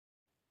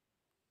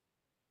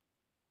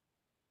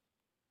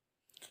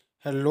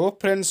Hello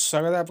friends,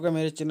 स्वागत है आपका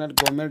मेरे चैनल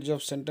गवर्नमेंट जॉब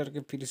सेंटर के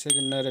फिर से एक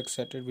नए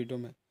एक्साइटेड वीडियो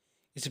में।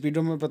 इस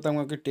वीडियो में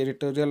बताऊंगा कि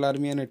टेरिटोरियल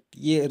आर्मी यानी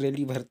ये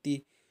रैली भर्ती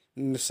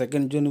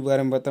 2 जून के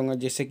बारे में बताऊंगा।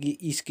 जैसे कि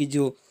इसकी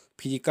जो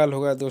फिजिकल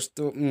होगा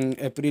दोस्तों,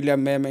 अप्रैल या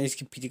मई में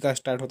इसकी फिजिकल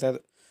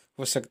स्टार्ट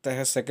हो सकता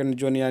है 2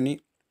 जून यानी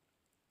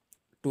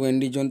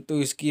 20 जून।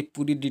 तो इसकी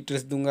पूरी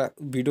डिटेल्स दूंगा,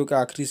 वीडियो के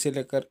आखिरी से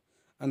लेकर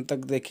अंत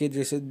तक देखिए।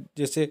 जैसे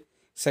जैसे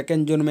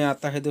 2 जून में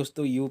आता है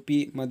दोस्तों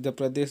यूपी, मध्य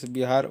प्रदेश,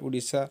 बिहार,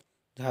 उड़ीसा,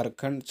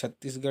 झारखंड,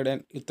 छत्तीसगढ़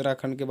एंड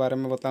उत्तराखंड के बारे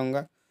में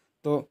बताऊंगा।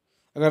 तो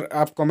अगर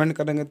आप कमेंट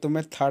करेंगे तो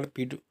मैं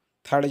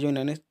 3rd जून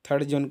यानी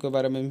 3rd जून के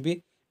बारे में भी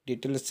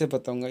डिटेल से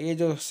बताऊंगा। ये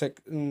जो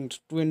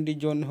 20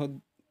 जून हो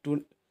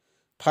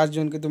 1st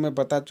जून की तो मैं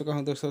बता चुका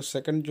हूँ दोस्तों।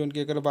 2 जून की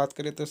अगर बात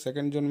करें तो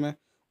 2 जून में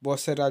बहुत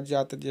से राज्य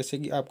आते हैं, जैसे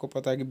कि आपको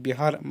पता है कि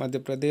बिहार, मध्य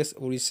प्रदेश,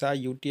 उड़ीसा,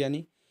 यूटी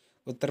यानी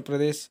उत्तर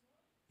प्रदेश,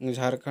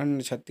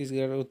 झारखंड,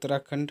 छत्तीसगढ़,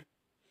 उत्तराखंड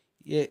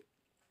ये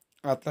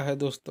आता है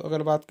दोस्तों।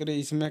 अगर बात करें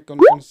इसमें कौन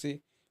कौन सी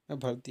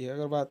भर्ती है,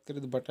 अगर बात करें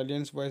तो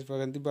बटालियंस वाइज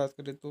भर्ती बात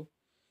करें तो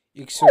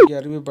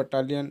 111वीं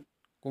बटालियन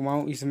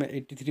कुमाऊँ, इसमें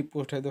 83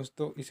 पोस्ट है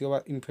दोस्तों। इसके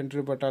बाद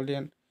infantry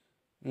battalion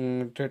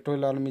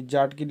territorial army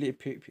Jat के लिए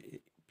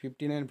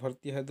 59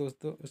 भर्ती है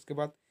दोस्तों। उसके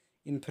बाद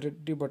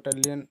इन्फेंट्री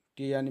बटालियन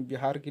टी यानी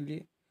बिहार के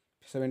लिए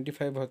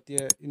 75 भर्ती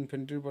है।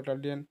 इन्फेंट्री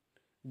बटालियन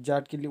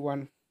जाट के लिए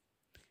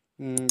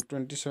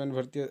 127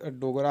 भर्ती है। और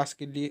डोगरास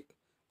के लिए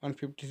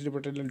 153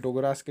 बटालियन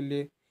डोगरास के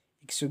लिए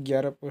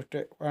 111 पोस्ट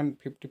है।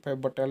 155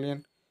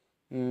 बटालियन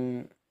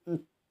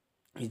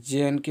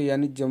JNK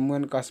यानी जम्मू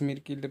एंड कश्मीर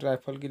के लिए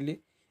राइफल के लिए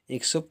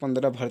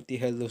 115 भर्ती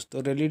है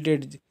दोस्तों। रैली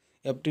डेट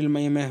अप्रैल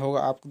मई में होगा,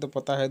 आपको तो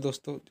पता है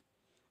दोस्तों।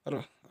 और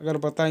अगर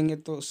बताएंगे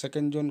तो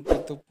 2 जून को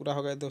तो पूरा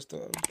हो गया दोस्तों।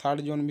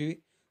 3rd जून भी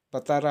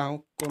बता रहा हूँ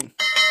कौन।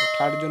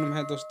 3rd जून में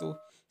है दोस्तों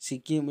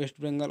सिक्किम,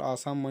 वेस्ट बंगाल,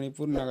 आसाम,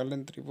 मणिपुर,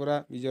 नागालैंड,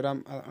 त्रिपुरा,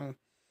 मिजोरम,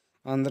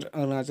 आंध्र,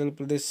 अरुणाचल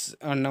प्रदेश,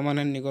 अंडमान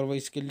एंड निकोबार।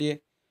 इसके लिए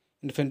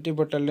इन्फेंट्री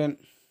बटालियन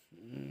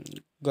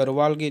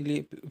गढ़वाल के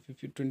लिए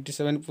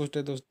 27 पोस्ट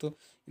है दोस्तों।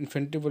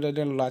 इन्फेंट्री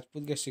बटालियन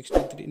राजपूत के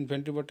 63,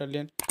 इन्फेंट्री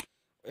बटालियन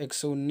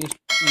 119,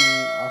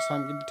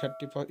 आसाम के लिए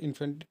 34,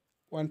 इन्फेंट्री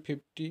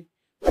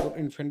 154,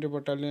 इन्फेंट्री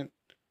बटालियन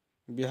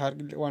बिहार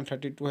के लिए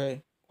 132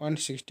 है।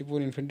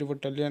 164 इन्फेंट्री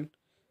बटालियन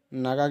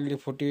नागा के लिए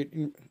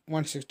 48,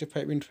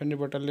 165 इन्फेंट्री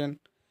बटालियन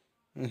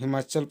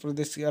हिमाचल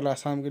प्रदेश और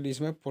आसाम के लिए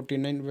इसमें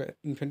 49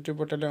 इन्फेंट्री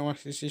बटालियन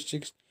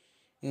 166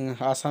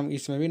 आसाम,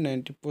 इसमें भी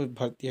 90 पोस्ट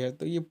भर्ती है।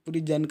 तो ये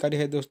पूरी जानकारी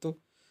है दोस्तों।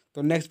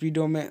 तो नेक्स्ट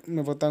वीडियो में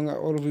मैं बताऊंगा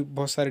और भी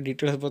बहुत सारे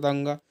डिटेल्स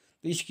बताऊंगा।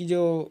 तो इसकी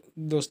जो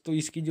दोस्तों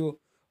इसकी जो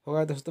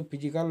होगा दोस्तों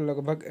फिजिकल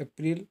लगभग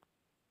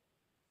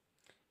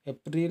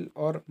अप्रैल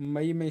और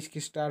मई में इसकी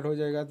स्टार्ट हो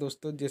जाएगा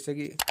दोस्तों। जैसे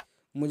कि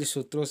मुझे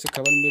सूत्रों से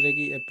खबर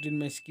मिलेगी अप्रैल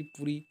में इसकी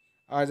पूरी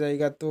आ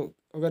जाएगा। तो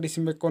अगर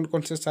इसमें कौन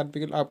कौन से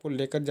सर्टिफिकेट आपको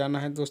लेकर जाना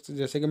है दोस्तों,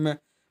 जैसे कि मैं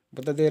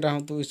बता दे रहा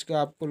हूँ, तो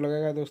इसका आपको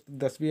लगेगा दोस्तों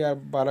 10वीं या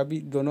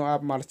 12वीं दोनों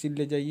आप मार्कशीट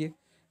ले जाइए।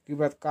 उसके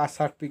बाद कास्ट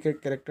सर्टिफिकेट,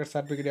 कैरेक्टर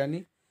सर्टिफिकेट यानी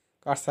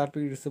कास्ट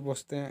सर्टिफिकेट से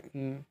पूछते हैं।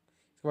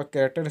 उसके बाद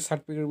कैरेक्टर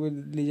सर्टिफिकेट भी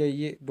ले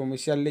जाइए,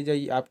 डोमिसाइल ले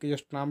जाइए, आपके जो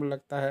स्टाम्प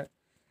लगता है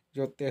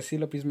जो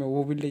तहसील ऑफिस में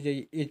वो भी ले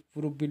जाइए, एज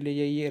प्रूफ भी ले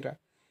जाइए।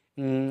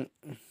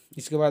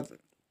 इसके बाद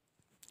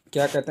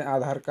क्या कहते हैं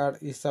आधार कार्ड,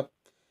 ये सब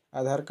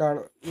आधार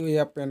कार्ड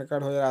या पैन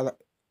कार्ड हो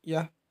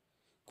या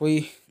कोई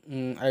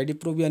ID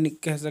प्रूफ यानी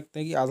कह सकते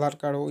हैं कि आधार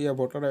कार्ड हो या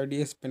वोटर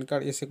ID पैन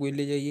कार्ड, ऐसे कोई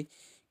ले जाइए।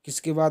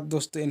 किसके बाद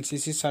दोस्तों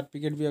NCC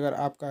सर्टिफिकेट भी अगर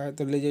आपका है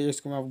तो ले जाइए,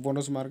 इसको में आपको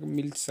बोनस मार्क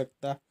मिल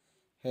सकता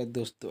है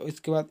दोस्तों।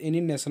 इसके बाद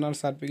एनी नेशनल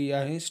सर्टिफिकेट या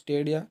है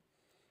स्टेट या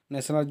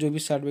नेशनल जो भी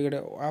सर्टिफिकेट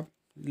है वो आप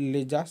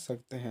ले जा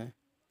सकते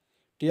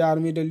हैं।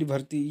 आर्मी रैली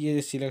भर्ती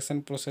ये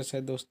सिलेक्शन प्रोसेस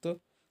है दोस्तों।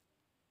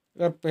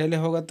 अगर पहले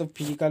होगा तो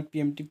फिजिकल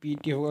PMT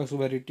PET होगा,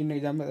 सुबह रिटन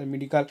एग्जाम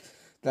मेडिकल,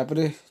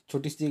 तापर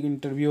छोटी सी एक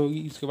इंटरव्यू होगी।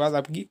 इसके बाद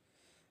आपकी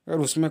अगर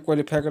उसमें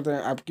क्वालिफाई करते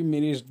हैं आपकी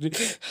मेरी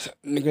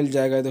निकल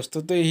जाएगा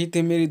दोस्तों। तो यही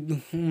थी मेरी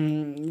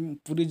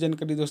पूरी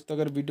जानकारी दोस्तों।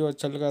 अगर वीडियो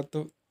अच्छा लगा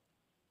तो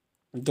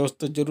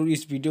दोस्तों ज़रूर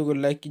इस वीडियो को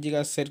लाइक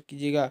कीजिएगा, शेयर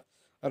कीजिएगा।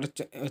 और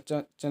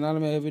चैनल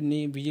में अभी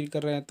नहीं विजिट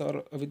कर रहे हैं तो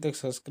और अभी तक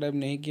सब्सक्राइब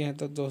नहीं किए हैं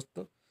तो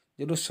दोस्तों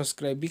ज़रूर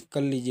सब्सक्राइब भी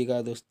कर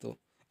लीजिएगा दोस्तों।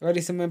 अगर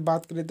इसमें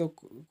बात करें तो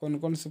कौन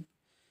कौन से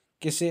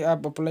कैसे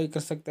आप अप्लाई कर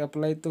सकते हैं,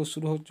 अप्लाई तो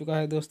शुरू हो चुका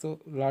है दोस्तों,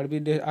 लास्ट भी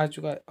डेट आ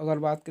चुका है। अगर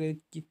बात करें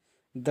कि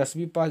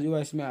 10वीं पास हुआ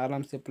इसमें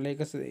आराम से अप्लाई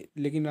कर सकते,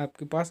 लेकिन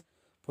आपके पास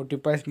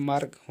 45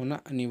 मार्क होना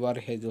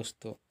अनिवार्य है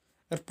दोस्तों।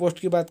 अगर पोस्ट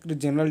की बात करें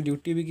जनरल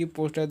ड्यूटी भी की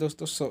पोस्ट है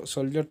दोस्तों,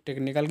 सोल्जर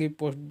टेक्निकल की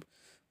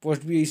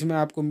पोस्ट भी इसमें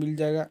आपको मिल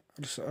जाएगा,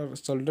 और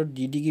सोल्जर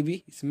GD की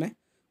भी इसमें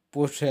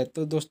पोस्ट है।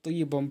 तो दोस्तों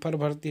ये बम्पर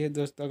भर्ती है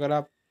दोस्तों। अगर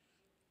आप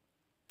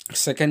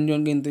 2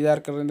 जून का इंतज़ार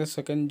कर रहे थे,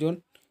 2 जून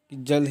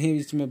की जल्द ही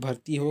इसमें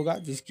भर्ती होगा,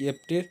 जिसकी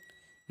अप्रैल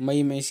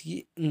मई में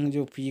इसकी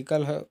जो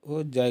फिजिकल है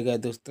हो जाएगा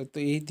दोस्तों। तो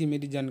यही थी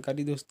मेरी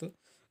जानकारी दोस्तों।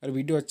 अगर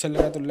वीडियो अच्छा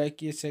लगा तो लाइक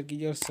कीजिए, शेयर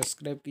कीजिए और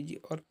सब्सक्राइब कीजिए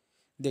और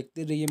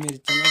देखते रहिए मेरे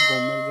चैनल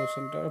गवर्नमेंट जॉब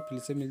सेंटर। और फिर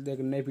से मिलते हैं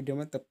एक नए वीडियो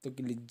में, तब तक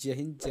के लिए जय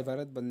हिंद, जय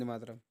भारत, वंदे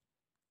मातरम।